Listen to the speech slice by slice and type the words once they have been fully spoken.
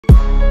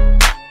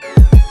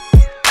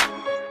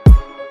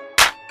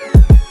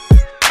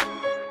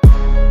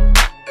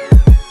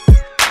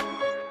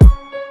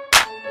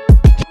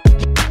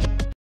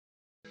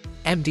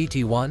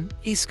MDT-ONE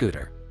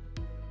E-Scooter.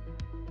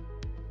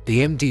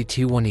 The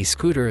MDT-ONE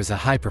E-Scooter is a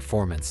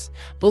high-performance,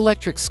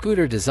 electric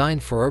scooter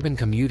designed for urban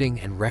commuting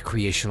and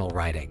recreational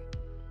riding.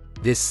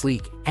 This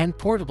sleek and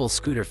portable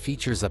scooter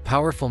features a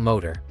powerful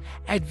motor,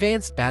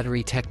 advanced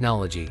battery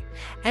technology,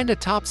 and a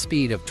top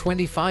speed of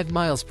 25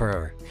 miles per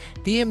hour.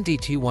 The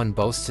MDT-ONE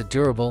boasts a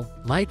durable,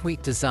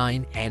 lightweight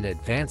design and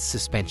advanced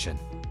suspension,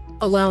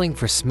 allowing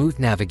for smooth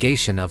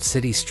navigation of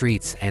city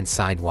streets and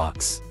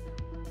sidewalks.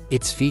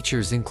 Its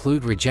features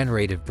include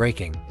regenerative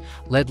braking,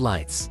 LED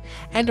lights,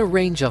 and a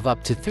range of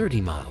up to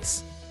 30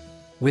 miles.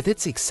 With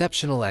its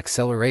exceptional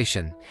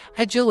acceleration,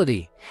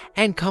 agility,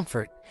 and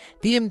comfort,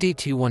 the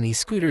MDT-ONE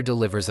E-Scooter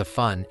delivers a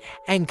fun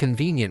and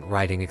convenient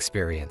riding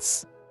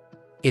experience.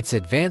 Its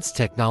advanced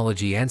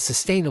technology and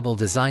sustainable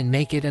design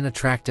make it an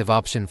attractive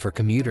option for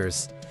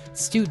commuters,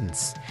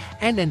 students,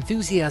 and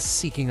enthusiasts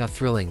seeking a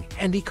thrilling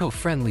and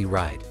eco-friendly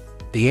ride.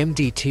 The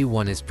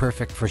MDT-ONE is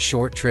perfect for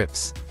short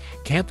trips,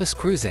 campus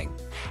cruising,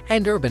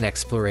 and urban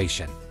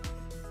exploration.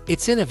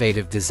 Its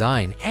innovative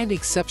design and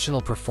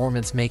exceptional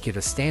performance make it a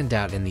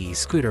standout in the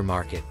e-scooter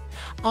market,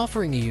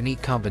 offering a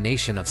unique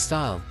combination of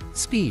style,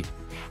 speed,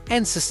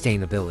 and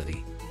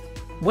sustainability.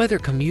 Whether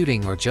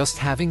commuting or just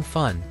having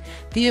fun,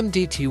 the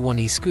MDT-ONE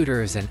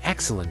E-Scooter is an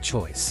excellent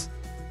choice.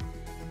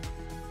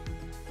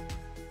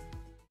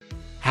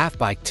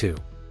 HalfBike II.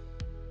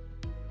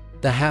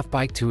 The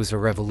HalfBike II is a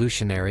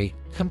revolutionary,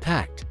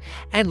 compact,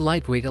 and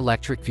lightweight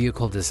electric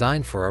vehicle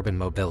designed for urban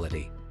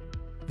mobility.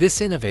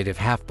 This innovative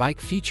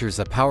half-bike features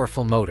a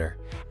powerful motor,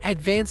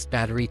 advanced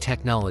battery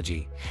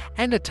technology,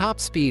 and a top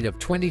speed of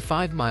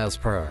 25 miles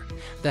per hour.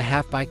 The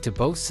half-bike II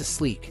boasts a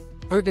sleek,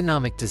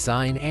 ergonomic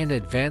design and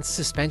advanced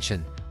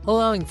suspension,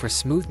 allowing for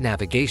smooth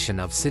navigation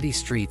of city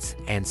streets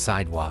and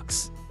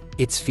sidewalks.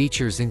 Its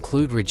features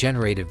include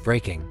regenerative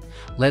braking,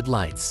 LED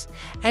lights,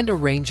 and a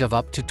range of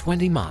up to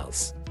 20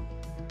 miles.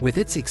 With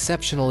its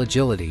exceptional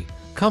agility,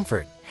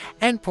 comfort,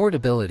 and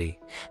portability,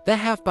 the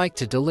HalfBike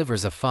II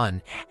delivers a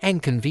fun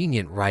and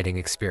convenient riding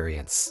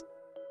experience.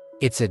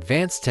 Its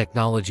advanced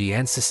technology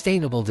and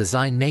sustainable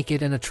design make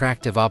it an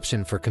attractive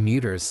option for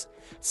commuters,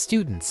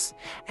 students,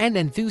 and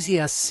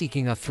enthusiasts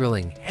seeking a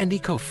thrilling and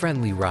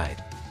eco-friendly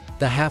ride.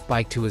 The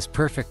HalfBike II is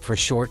perfect for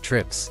short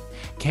trips,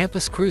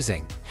 campus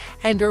cruising,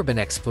 and urban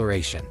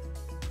exploration.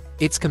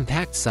 Its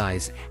compact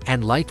size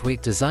and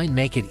lightweight design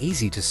make it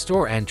easy to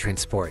store and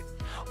transport,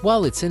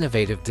 while its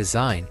innovative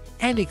design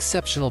and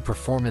exceptional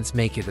performance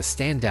make it a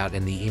standout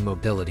in the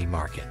e-mobility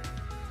market.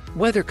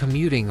 Whether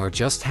commuting or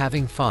just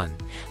having fun,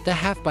 the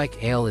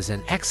HalfBike II is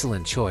an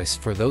excellent choice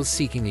for those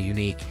seeking a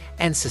unique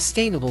and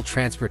sustainable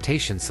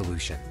transportation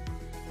solution.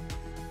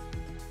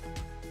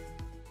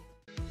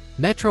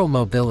 Metro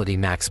Mobility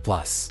Max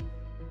Plus.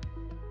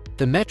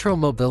 The Metro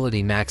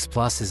Mobility Max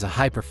Plus is a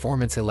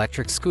high-performance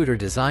electric scooter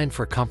designed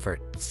for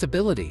comfort,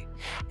 stability,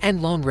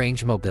 and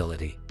long-range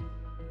mobility.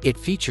 It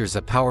features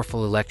a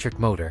powerful electric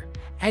motor,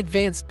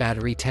 advanced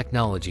battery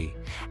technology,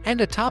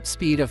 and a top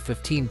speed of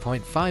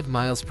 15.5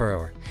 miles per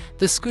hour.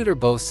 The scooter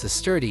boasts a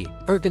sturdy,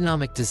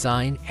 ergonomic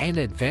design and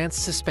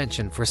advanced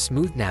suspension for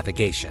smooth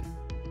navigation.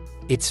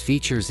 Its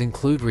features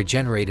include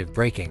regenerative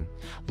braking,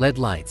 LED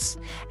lights,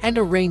 and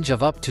a range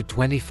of up to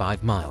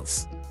 25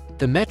 miles.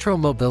 The Metro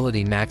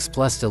Mobility Max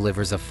Plus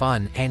delivers a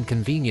fun and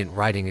convenient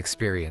riding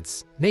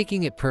experience,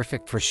 making it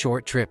perfect for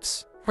short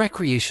trips,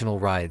 recreational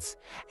rides,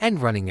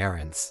 and running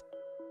errands.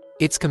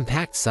 Its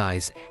compact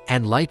size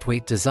and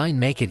lightweight design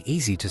make it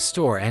easy to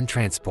store and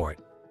transport.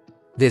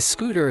 This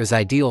scooter is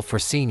ideal for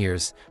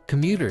seniors,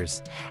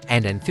 commuters,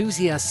 and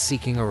enthusiasts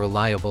seeking a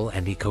reliable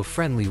and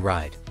eco-friendly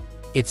ride.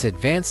 Its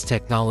advanced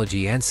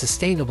technology and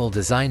sustainable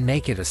design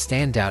make it a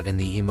standout in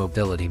the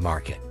e-mobility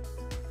market.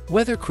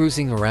 Whether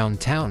cruising around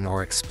town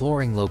or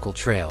exploring local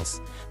trails,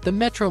 the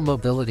Metro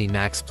Mobility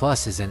Max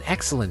Plus is an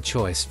excellent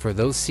choice for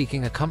those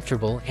seeking a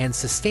comfortable and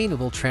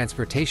sustainable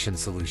transportation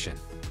solution.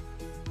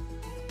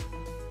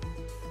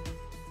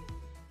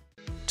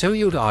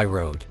 Toyota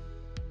iRoad.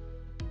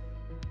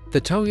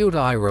 The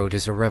Toyota iRoad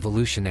is a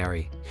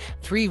revolutionary,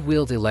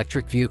 three-wheeled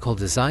electric vehicle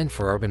designed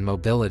for urban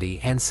mobility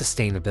and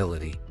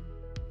sustainability.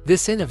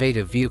 This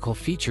innovative vehicle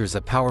features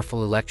a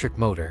powerful electric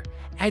motor,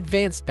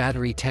 advanced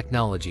battery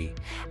technology,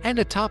 and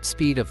a top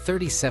speed of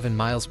 37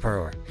 miles per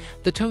hour.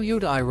 The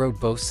Toyota iRoad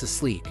boasts a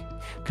sleek,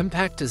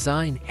 compact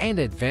design and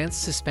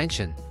advanced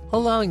suspension,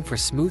 allowing for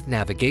smooth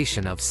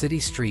navigation of city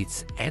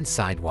streets and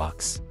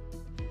sidewalks.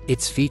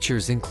 Its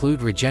features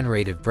include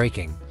regenerative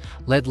braking,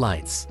 LED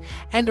lights,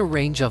 and a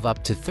range of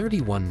up to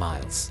 31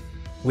 miles.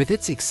 With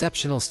its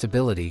exceptional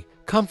stability,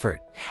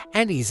 comfort,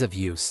 and ease of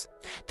use,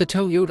 the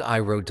Toyota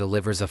iRoad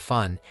delivers a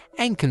fun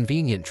and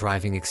convenient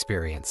driving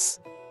experience.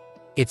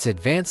 Its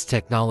advanced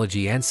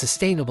technology and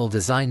sustainable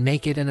design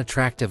make it an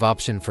attractive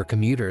option for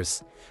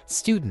commuters,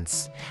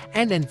 students,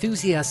 and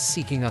enthusiasts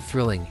seeking a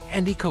thrilling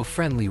and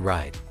eco-friendly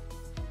ride.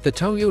 The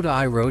Toyota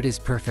iRoad is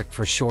perfect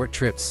for short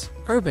trips,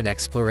 urban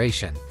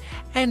exploration,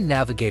 and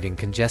navigating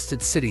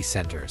congested city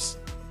centers.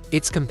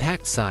 Its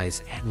compact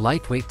size and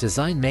lightweight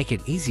design make it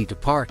easy to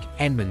park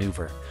and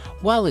maneuver,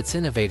 while its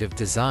innovative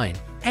design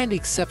and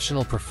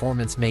exceptional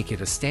performance make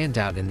it a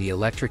standout in the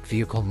electric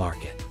vehicle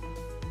market.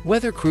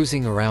 Whether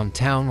cruising around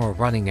town or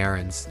running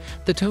errands,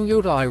 the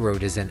Toyota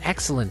iRoad is an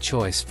excellent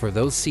choice for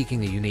those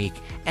seeking a unique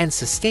and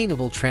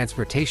sustainable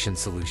transportation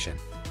solution.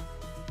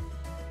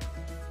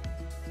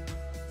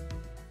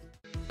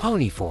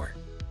 Pony 4.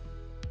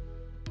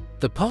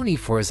 The Pony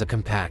 4 is a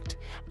compact,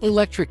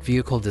 electric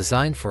vehicle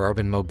designed for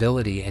urban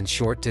mobility and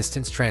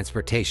short-distance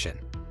transportation.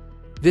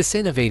 This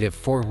innovative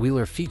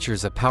four-wheeler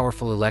features a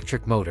powerful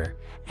electric motor,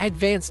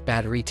 advanced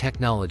battery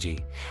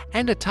technology,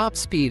 and a top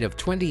speed of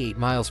 28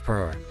 miles per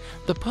hour.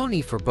 The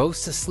Pony 4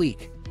 boasts a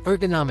sleek,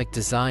 ergonomic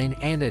design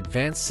and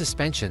advanced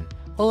suspension,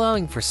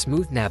 allowing for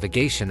smooth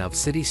navigation of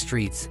city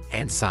streets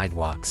and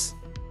sidewalks.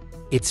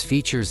 Its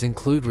features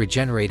include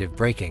regenerative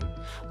braking,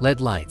 LED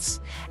lights,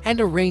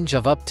 and a range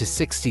of up to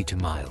 62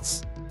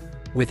 miles.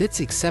 With its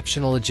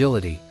exceptional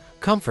agility,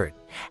 comfort,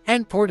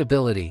 and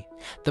portability,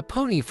 the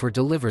Pony 4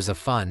 delivers a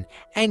fun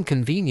and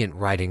convenient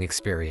riding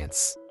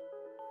experience.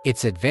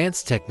 Its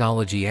advanced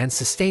technology and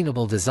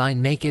sustainable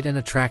design make it an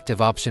attractive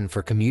option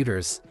for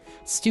commuters,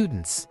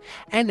 students,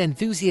 and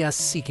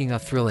enthusiasts seeking a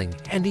thrilling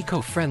and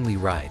eco-friendly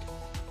ride.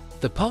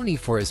 The Pony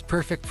 4 is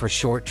perfect for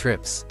short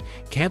trips,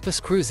 campus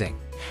cruising,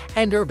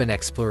 and urban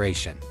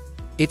exploration.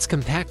 Its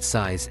compact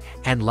size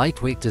and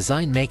lightweight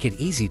design make it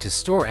easy to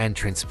store and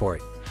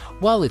transport,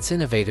 while its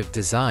innovative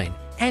design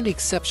and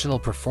exceptional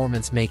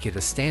performance make it a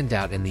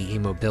standout in the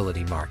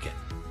e-mobility market.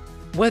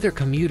 Whether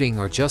commuting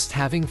or just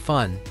having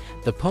fun,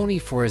 the Pony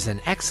 4 is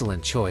an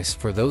excellent choice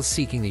for those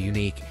seeking a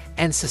unique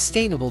and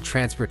sustainable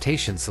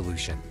transportation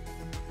solution.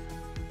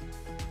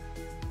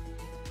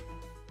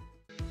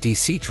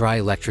 DC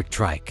Tri-Electric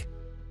Trike.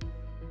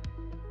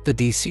 The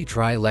DC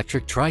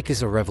Tri-Electric Trike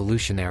is a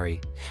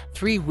revolutionary,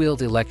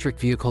 three-wheeled electric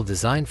vehicle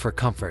designed for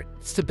comfort,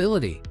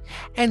 stability,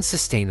 and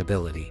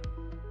sustainability.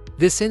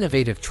 This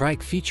innovative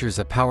trike features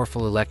a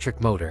powerful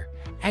electric motor,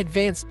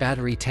 advanced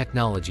battery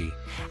technology,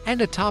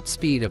 and a top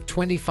speed of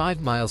 25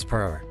 miles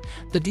per hour.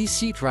 The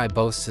DC Tri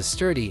boasts a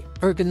sturdy,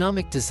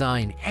 ergonomic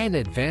design and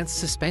advanced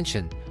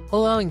suspension,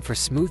 allowing for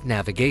smooth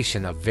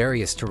navigation of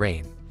various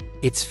terrain.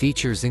 Its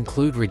features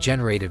include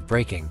regenerative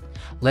braking,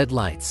 LED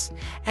lights,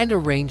 and a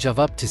range of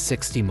up to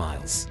 60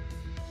 miles.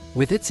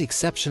 With its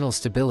exceptional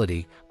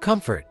stability,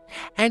 comfort,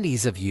 and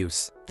ease of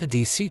use, the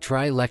DC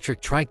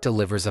Tri-Electric Trike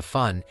delivers a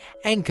fun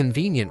and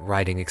convenient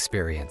riding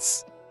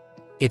experience.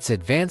 Its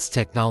advanced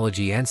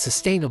technology and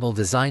sustainable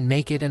design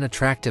make it an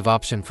attractive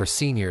option for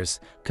seniors,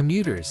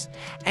 commuters,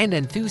 and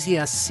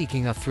enthusiasts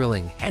seeking a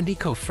thrilling and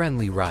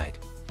eco-friendly ride.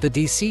 The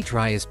DC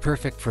Tri is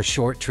perfect for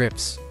short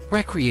trips,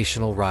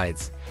 recreational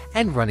rides,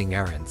 and running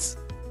errands.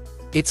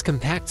 Its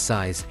compact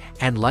size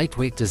and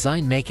lightweight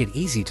design make it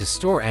easy to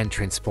store and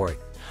transport,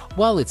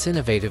 while its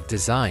innovative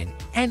design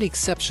and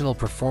exceptional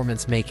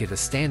performance make it a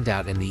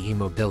standout in the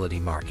e-mobility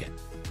market.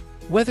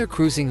 Whether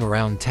cruising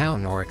around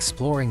town or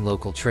exploring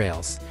local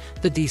trails,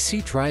 the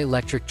DC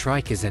Tri-Electric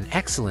Trike is an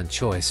excellent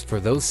choice for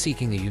those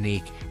seeking a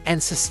unique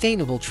and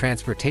sustainable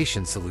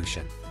transportation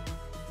solution.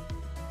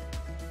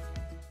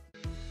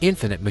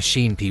 Infinite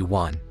Machine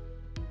P1.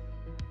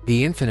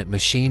 The Infinite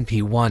Machine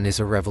P1 is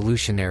a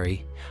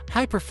revolutionary,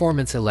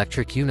 high-performance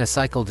electric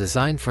unicycle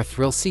designed for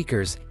thrill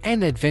seekers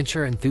and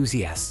adventure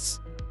enthusiasts.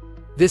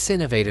 This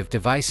innovative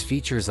device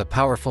features a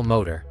powerful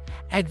motor,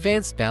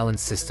 advanced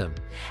balance system,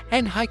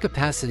 and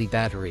high-capacity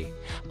battery,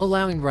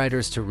 allowing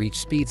riders to reach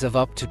speeds of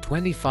up to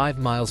 25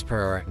 miles per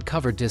hour and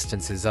cover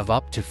distances of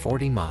up to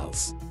 40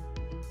 miles.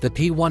 The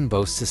P1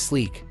 boasts a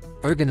sleek,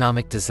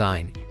 ergonomic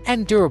design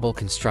and durable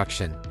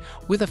construction,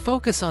 with a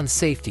focus on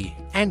safety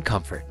and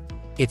comfort.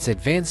 Its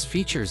advanced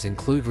features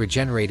include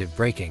regenerative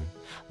braking,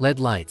 LED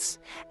lights,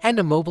 and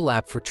a mobile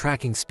app for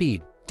tracking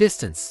speed,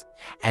 distance,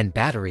 and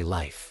battery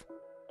life.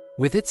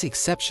 With its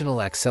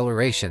exceptional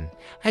acceleration,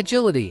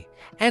 agility,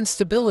 and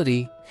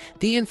stability,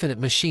 the Infinite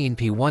Machine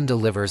P1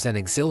 delivers an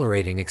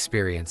exhilarating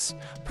experience,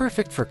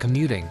 perfect for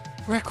commuting,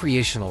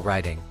 recreational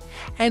riding,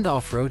 and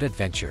off-road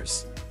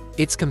adventures.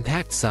 Its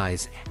compact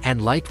size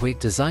and lightweight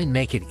design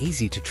make it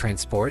easy to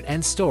transport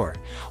and store,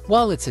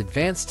 while its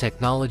advanced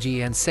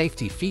technology and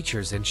safety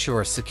features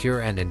ensure a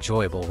secure and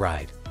enjoyable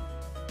ride.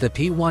 The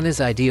P1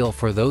 is ideal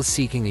for those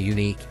seeking a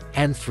unique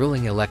and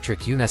thrilling electric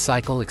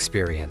unicycle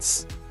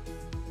experience.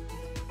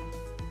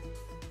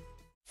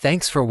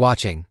 Thanks for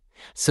watching.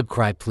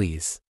 Subscribe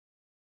please.